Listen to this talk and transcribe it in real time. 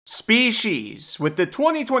Species. With the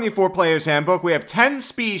 2024 Player's Handbook, we have 10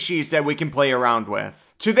 species that we can play around with.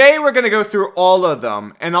 Today we're going to go through all of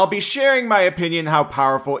them, and I'll be sharing my opinion how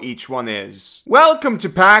powerful each one is. Welcome to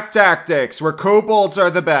Pack Tactics, where kobolds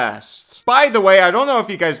are the best. By the way, I don't know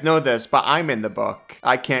if you guys know this, but I'm in the book.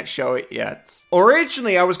 I can't show it yet.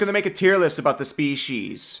 Originally, I was going to make a tier list about the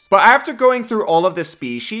species, but after going through all of the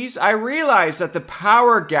species, I realized that the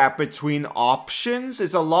power gap between options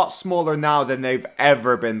is a lot smaller now than they've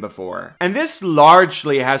ever been before. And this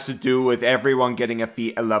largely has to do with everyone getting a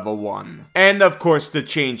feat at level 1. And of course,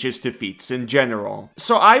 the changes to feats in general.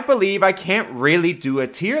 So I believe I can't really do a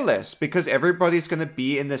tier list because everybody's going to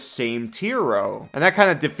be in the same tier row. And that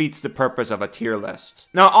kind of defeats the purpose of a tier list.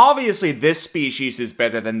 Now, obviously, this species is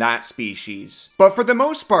better than that species. But for the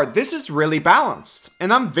most part, this is really balanced.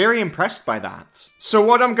 And I'm very impressed by that. So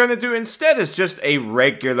what I'm going to do instead is just a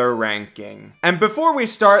regular ranking. And before we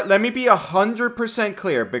start, let me be 100%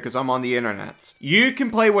 clear because I'm on the internet. You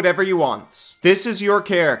can play whatever you want. This is your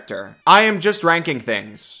character. I am just ranking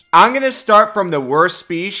things. I'm going to start from the worst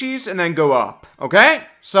species and then go up. Okay?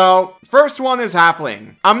 So, first one is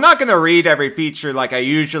Halfling. I'm not going to read every feature like I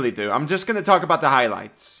usually do. I'm just going to talk about the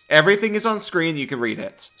highlights. Everything is on screen, you can read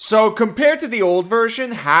it. So, compared to the old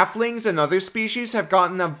version, Halflings and other species have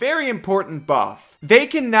gotten a very important buff. They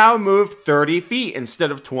can now move 30 feet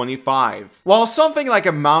instead of 25. While something like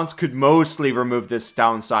a mount could mostly remove this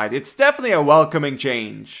downside, it's definitely a welcoming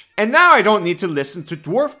change. And now I don't need to listen to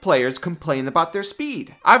dwarf players complain about their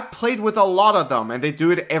speed. I've played with a lot of them and they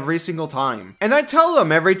do it every single time. And I tell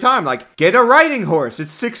them every time, like, get a riding horse,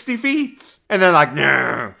 it's 60 feet. And they're like,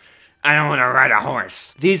 no, I don't want to ride a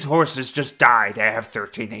horse. These horses just die. They have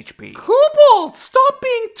 13 HP. Kobold, stop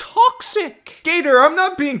being toxic. Gator, I'm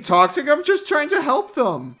not being toxic. I'm just trying to help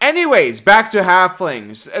them. Anyways, back to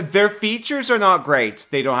Halflings. Their features are not great.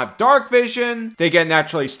 They don't have dark vision. They get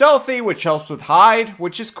naturally stealthy, which helps with hide,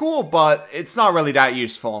 which is cool, but it's not really that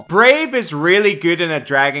useful. Brave is really good in a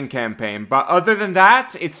dragon campaign, but other than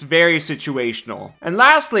that, it's very situational. And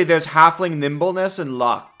lastly, there's Halfling nimbleness and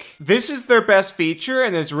luck. This is their best feature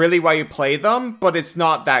and is really why you play them, but it's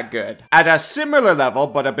not that good. At a similar level,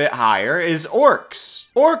 but a bit higher, is Orcs.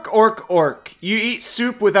 Orc. You eat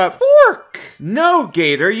soup with a fork. No,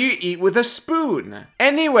 Gator, you eat with a spoon.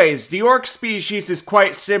 Anyways, the Orc species is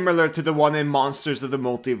quite similar to the one in Monsters of the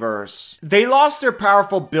Multiverse. They lost their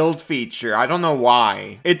powerful build feature. I don't know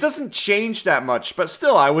why. It doesn't change that much, but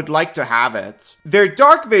still, I would like to have it. Their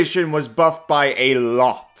dark vision was buffed by a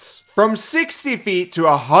lot. From 60 feet to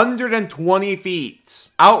 120 feet.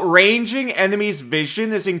 Outranging enemies'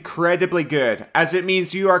 vision is incredibly good, as it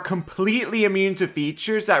means you are completely immune to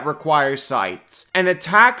features that require sight. And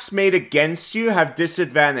attacks made against you have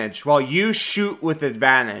disadvantage, while you shoot with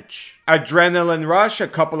advantage. Adrenaline Rush, a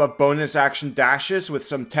couple of bonus action dashes with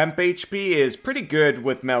some temp HP is pretty good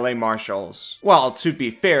with melee martials. Well, to be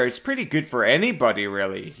fair, it's pretty good for anybody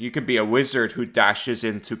really. You can be a wizard who dashes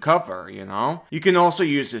into cover, you know? You can also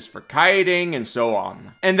use this for kiting and so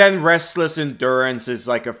on. And then Restless Endurance is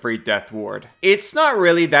like a free death ward. It's not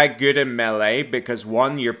really that good in melee because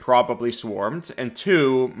 1, you're probably swarmed, and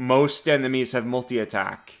 2, most enemies have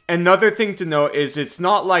multi-attack. Another thing to note is it's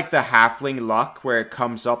not like the Halfling luck where it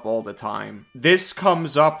comes up all the time. This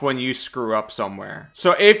comes up when you screw up somewhere.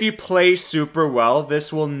 So if you play super well,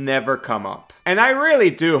 this will never come up. And I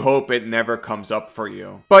really do hope it never comes up for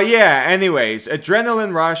you. But yeah, anyways,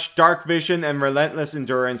 Adrenaline Rush, Dark Vision, and Relentless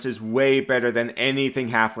Endurance is way better than anything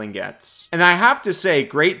Halfling gets. And I have to say,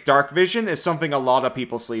 great Dark Vision is something a lot of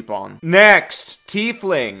people sleep on. Next,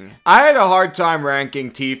 Tiefling. I had a hard time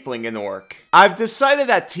ranking Tiefling and Orc. I've decided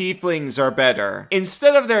that Tieflings are better.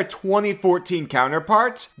 Instead of their 2014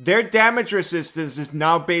 counterpart, their damage resistance is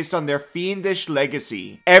now based on their fiendish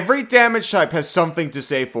legacy. Every damage type has something to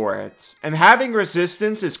say for it, and having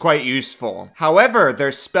resistance is quite useful. However,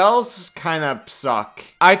 their spells kinda suck.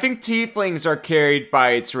 I think Tieflings are carried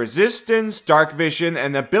by its resistance, dark vision,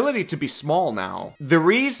 and ability to be small now. The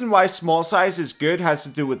reason why small size is good has to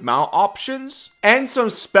do with mount options, and some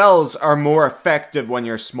spells are more effective when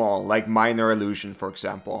you're small, like Minor Illusion, for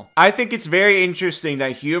example. I think it's very interesting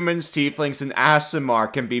that humans, tieflings, and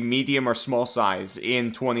Aasimar can be medium or small size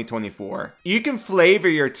in 2024. You can flavor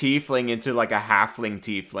your tiefling into like a halfling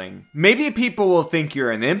tiefling. Maybe people will think you're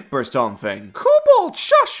an imp or something. Kobold,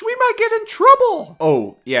 shush, we might get in trouble.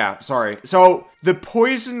 Oh, yeah, sorry. So, The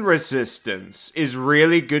poison resistance is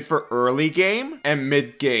really good for early game and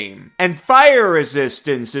mid game, and fire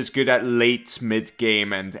resistance is good at late, mid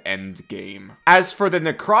game, and end game. As for the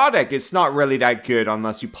necrotic, it's not really that good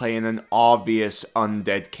unless you play in an obvious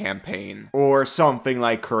undead campaign, or something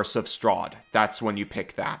like Curse of Strahd. That's when you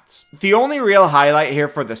pick that. The only real highlight here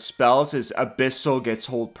for the spells is Abyssal gets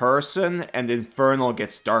Hold Person, and Infernal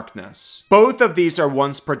gets Darkness. Both of these are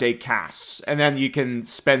once per day casts, and then you can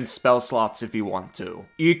spend spell slots if you want to.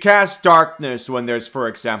 You cast Darkness when there's, for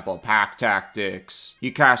example, Pack Tactics.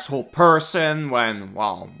 You cast Hold Person when,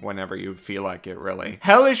 well, whenever you feel like it, really.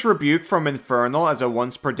 Hellish Rebuke from Infernal as a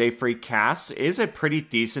once per day free cast is a pretty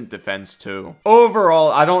decent defense too.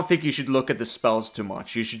 Overall, I don't think you should look at the spells too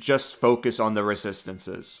much. You should just focus on the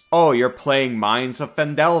resistances. Oh, you're playing Mines of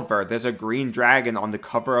Fendelver. There's a green dragon on the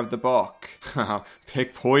cover of the book.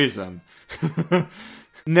 Pick poison.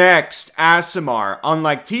 Next, Aasimar.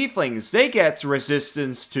 Unlike Tieflings, they get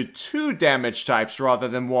resistance to 2 damage types rather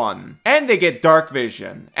than 1. And they get Dark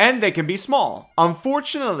Vision. And they can be small.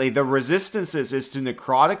 Unfortunately, the resistances is to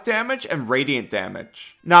necrotic damage and radiant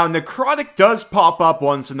damage. Now, necrotic does pop up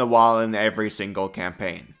once in a while in every single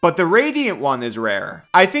campaign, but the radiant one is rare.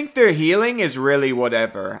 I think their healing is really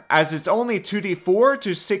whatever, as it's only 2d4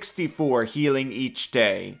 to 64 healing each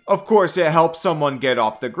day. Of course, it helps someone get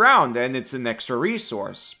off the ground and it's an extra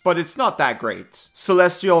resource, but it's not that great.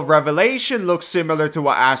 Celestial Revelation looks similar to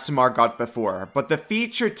what Aasimar got before, but the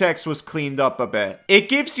feature text was cleaned up a bit. It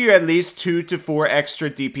gives you at least 2 to 4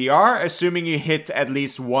 extra DPR, assuming you hit at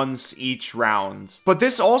least once each round. But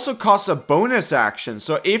this also costs a bonus action,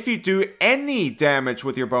 so if you do any damage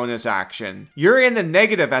with your bonus action, you're in the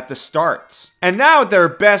negative at the start. And now their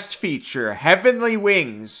best feature, Heavenly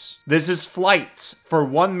Wings. This is flight for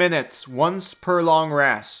 1 minute, once per long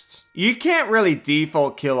rest. You can't really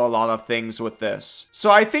default kill a lot of things with this, so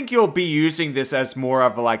I think you'll be using this as more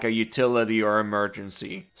of like a utility or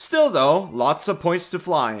emergency. Still though, lots of points to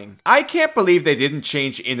flying. I can't believe they didn't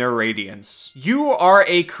change Inner Radiance. You are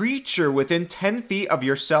a creature within 10 feet of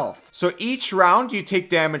yourself, so each round you take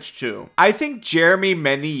damage too. I think Jeremy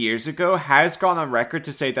many years ago has gone on record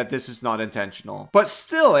to say that this is not intentional, but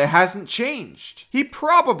still it hasn't changed. He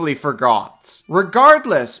probably forgot.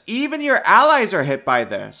 Regardless, even your allies are hit by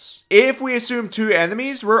this. If we assume 2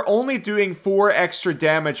 enemies, we're only doing 4 extra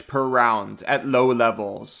damage per round at low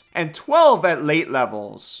levels, and 12 at late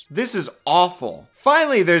levels. This is awful.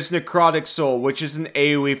 Finally, there's Necrotic Soul, which is an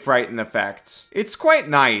AoE Frighten effect. It's quite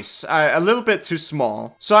nice, a little bit too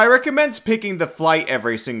small, so I recommend picking the flight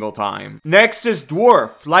every single time. Next is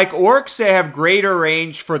Dwarf. Like Orcs, they have greater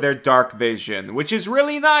range for their Dark Vision, which is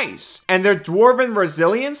really nice, and their Dwarven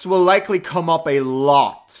Resilience will likely come up a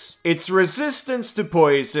lot. It's resistance to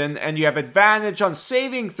poison, and you have advantage on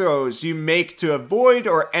saving throws you make to avoid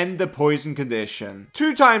or end the poison condition.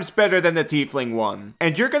 2 times better than the Tiefling one,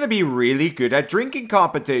 and you're gonna be really good at drinking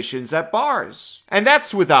competitions at bars. And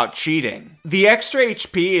that's without cheating. The extra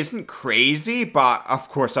HP isn't crazy, but of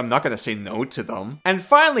course I'm not gonna say no to them. And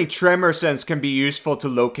finally, Tremor Sense can be useful to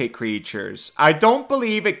locate creatures. I don't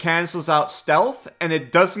believe it cancels out stealth, and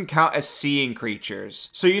it doesn't count as seeing creatures,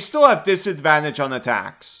 so you still have disadvantage on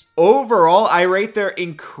attacks. Overall, I rate their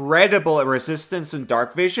incredible resistance and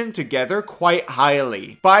dark vision together quite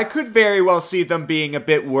highly, but I could very well see them being a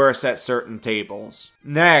bit worse at certain tables.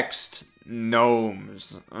 Next,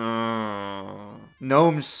 gnomes.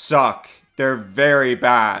 Gnomes suck. They're very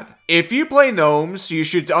bad. If you play gnomes, you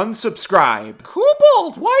should unsubscribe.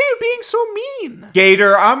 Kobold, why are you being so mean?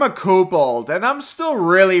 Gator, I'm a kobold, and I'm still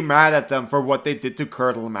really mad at them for what they did to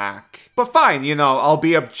Kurtlemac. But fine, you know, I'll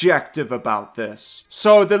be objective about this.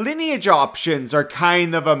 So the lineage options are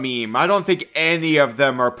kind of a meme. I don't think any of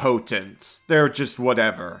them are potent. They're just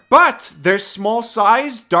whatever. But their small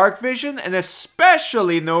size, dark vision, and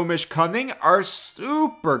especially gnomish cunning are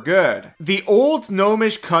super good. The old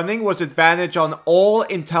gnomish cunning was advantage on all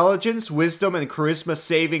intelligence, wisdom, and charisma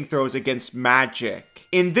saving throws against magic.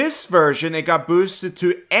 In this version, it got boosted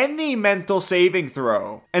to any mental saving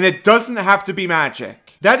throw, and it doesn't have to be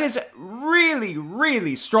magic. That is really,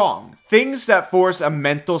 really strong. Things that force a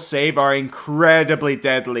mental save are incredibly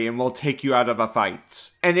deadly and will take you out of a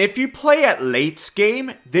fight. And if you play at late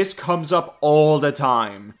game, this comes up all the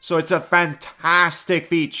time. So it's a fantastic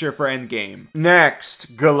feature for endgame.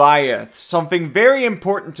 Next, Goliath. Something very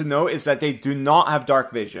important to note is that they do not have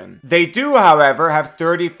dark vision. They do, however, have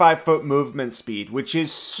 35-foot movement speed, which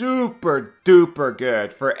is super duper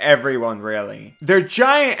good for everyone, really. Their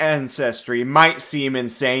giant ancestry might seem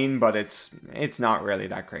insane, but it's not really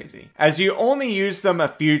that crazy. as you only use them a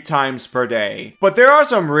few times per day. But there are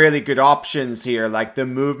some really good options here, like the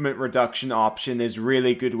movement reduction option is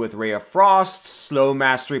really good with Ray of Frost, Slow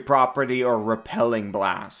Mastery property, or Repelling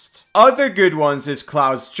Blast. Other good ones is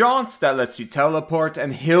Cloud's Jaunt that lets you teleport,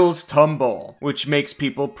 and Hill's Tumble, which makes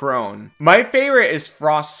people prone. My favorite is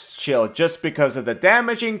Frost's Chill just because of the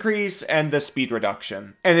damage increase and the speed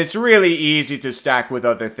reduction. And it's really easy to stack with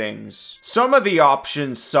other things. Some of the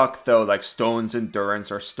options suck though, like Stone's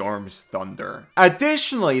Endurance or Storm's Thunder.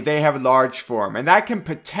 Additionally, they have Large Form, and that can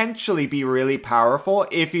potentially be really powerful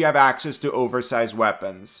if you have access to oversized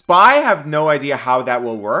weapons. But I have no idea how that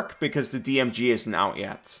will work because the DMG isn't out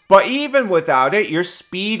yet. But even without it, your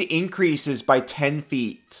speed increases by 10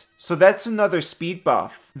 feet. So that's another speed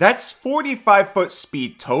buff. That's 45-foot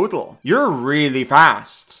speed total. You're really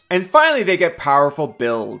fast. And finally, they get powerful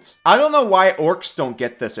build. I don't know why orcs don't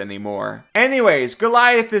get this anymore. Anyways,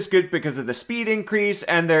 Goliath is good because of the speed increase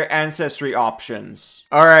and their ancestry options.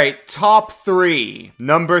 Alright, top 3.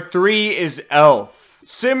 Number 3 is Elf.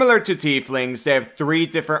 Similar to Tieflings, they have 3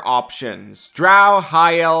 different options: Drow,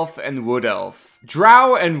 High Elf, and Wood Elf.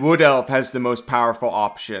 Drow and Wood Elf has the most powerful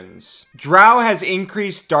options. Drow has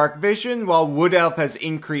increased dark vision, while Wood Elf has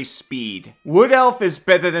increased speed. Wood Elf is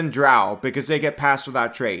better than Drow because they get Pass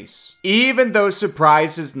Without Trace. Even though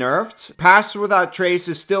Surprise is nerfed, Pass Without Trace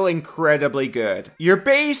is still incredibly good. You're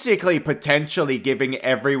basically potentially giving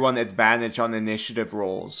everyone advantage on initiative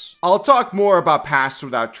rolls. I'll talk more about Pass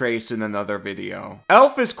Without Trace in another video.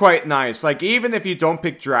 Elf is quite nice, like even if you don't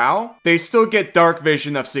pick Drow, they still get dark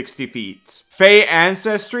vision of 60 feet. Fey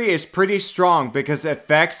Ancestry is pretty strong because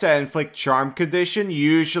effects that inflict charm condition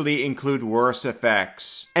usually include worse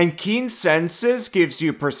effects. And Keen Senses gives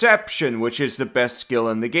you Perception, which is the best skill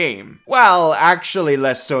in the game. Well, actually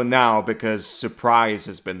less so now because Surprise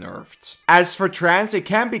has been nerfed. As for Trance, it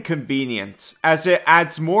can be convenient, as it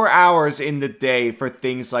adds more hours in the day for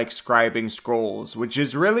things like scribing scrolls, which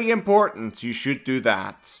is really important. You should do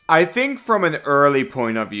that. I think from an early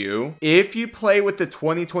point of view, if you play with the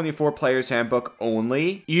 2024 Player's Handbook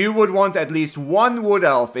only, you would want at least one Wood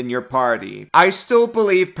Elf in your party. I still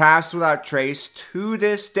believe Pass Without Trace to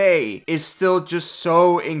this day is still just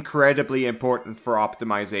so incredibly important for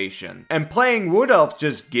optimization. And playing Wood Elf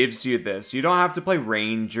just gives you this. You don't have to play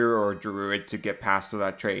Ranger or Druid to get Pass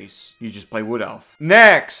Without Trace. You just play Wood Elf.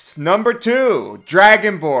 Next, number 2,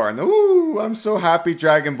 Dragonborn. Ooh, I'm so happy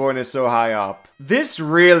Dragonborn is so high up. This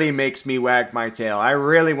really makes me wag my tail. I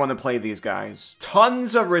really want to play these guys.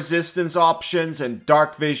 Tons of resistance options and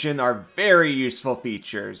dark vision are very useful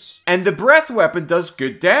features. And the breath weapon does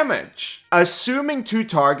good damage. Assuming 2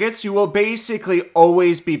 targets, you will basically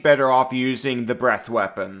always be better off using the breath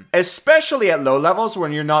weapon. Especially at low levels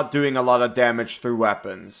when you're not doing a lot of damage through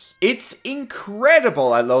weapons. It's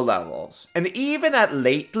incredible at low levels. And even at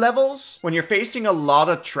late levels, when you're facing a lot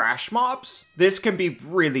of trash mobs, this can be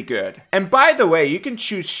really good. And by the way, you can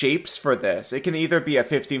choose shapes for this. It can either be a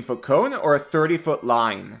 15-foot cone or a 30-foot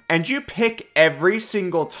line. And you pick every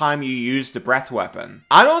single time you use the breath weapon.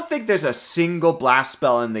 I don't think there's a single blast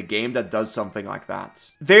spell in the game that does something like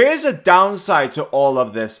that. There is a downside to all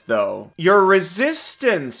of this though. Your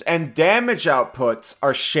resistance and damage outputs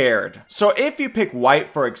are shared. So if you pick white,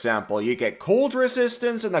 for example, you get cold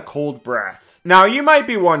resistance and a cold breath. Now you might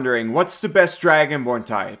be wondering, what's the best Dragonborn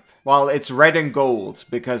type? Well, it's red and gold,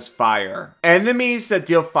 because fire. Enemies that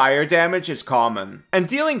deal fire damage is common. And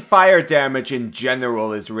dealing fire damage in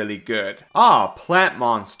general is really good. Ah, plant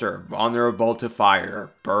monster, vulnerable to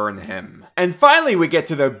fire. Burn him. And finally we get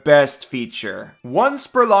to the best feature. Once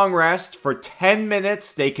per long rest, for 10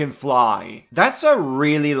 minutes they can fly. That's a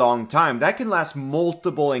really long time. That can last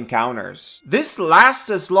multiple encounters. This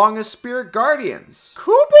lasts as long as Spirit Guardians.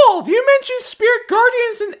 Kobold, you mentioned Spirit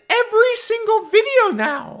Guardians in every single video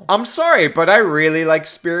now. I'm sorry, but I really like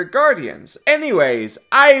Spirit Guardians. Anyways,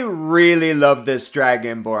 I really love this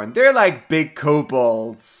Dragonborn. They're like big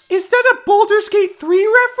kobolds. Is that a Baldur's Gate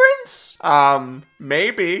 3 reference?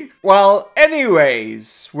 Maybe. Well,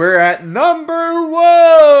 anyways, we're at number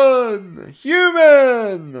 1!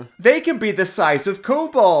 Human! They can be the size of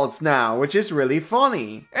kobolds now, which is really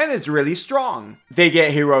funny. And it's really strong. They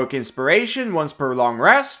get Heroic Inspiration once per long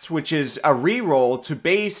rest, which is a reroll to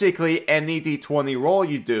basically any d20 roll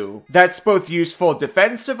you do. That's both useful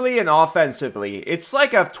defensively and offensively. It's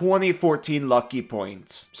like a 2014 lucky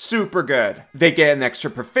point. Super good. They get an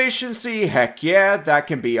extra proficiency, heck yeah, that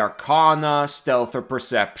can be Arcana, Stealth stealth or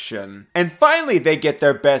perception. And finally, they get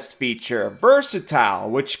their best feature, versatile,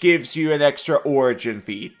 which gives you an extra origin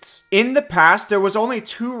feat. In the past, there was only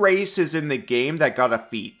 2 races in the game that got a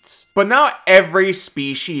feat. But now every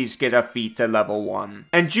species get a feat at level 1.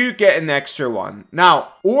 And you get an extra one.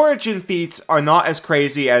 Now, origin feats are not as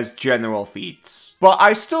crazy as general feats. But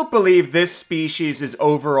I still believe this species is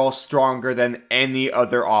overall stronger than any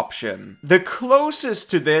other option. The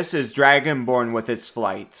closest to this is Dragonborn with its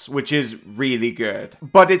flights, which is really good.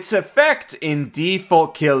 But its effect in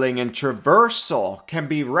default killing and traversal can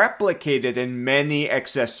be replicated in many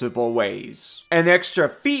accessible ways. An extra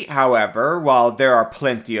feat, however, while there are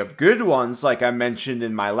plenty of good ones like I mentioned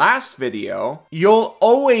in my last video, you'll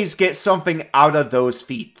always get something out of those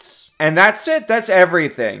feats. And that's it, that's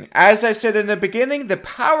everything. As I said in the beginning, the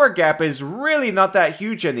power gap is really not that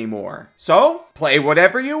huge anymore. So, play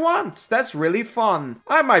whatever you want. That's really fun.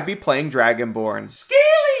 I might be playing Dragonborn.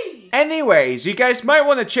 Scaly! Anyways, you guys might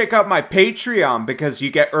want to check out my Patreon because you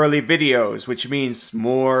get early videos, which means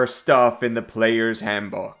more stuff in the player's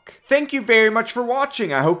handbook. Thank you very much for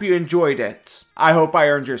watching. I hope you enjoyed it. I hope I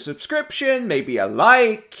earned your subscription, maybe a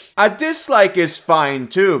like. A dislike is fine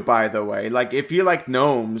too, by the way. Like, if you like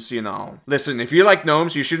gnomes, you know. Listen, if you like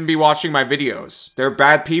gnomes, you shouldn't be watching my videos. They're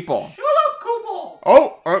bad people. Shut up, Kobold!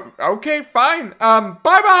 Oh, okay, fine.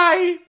 Bye-bye!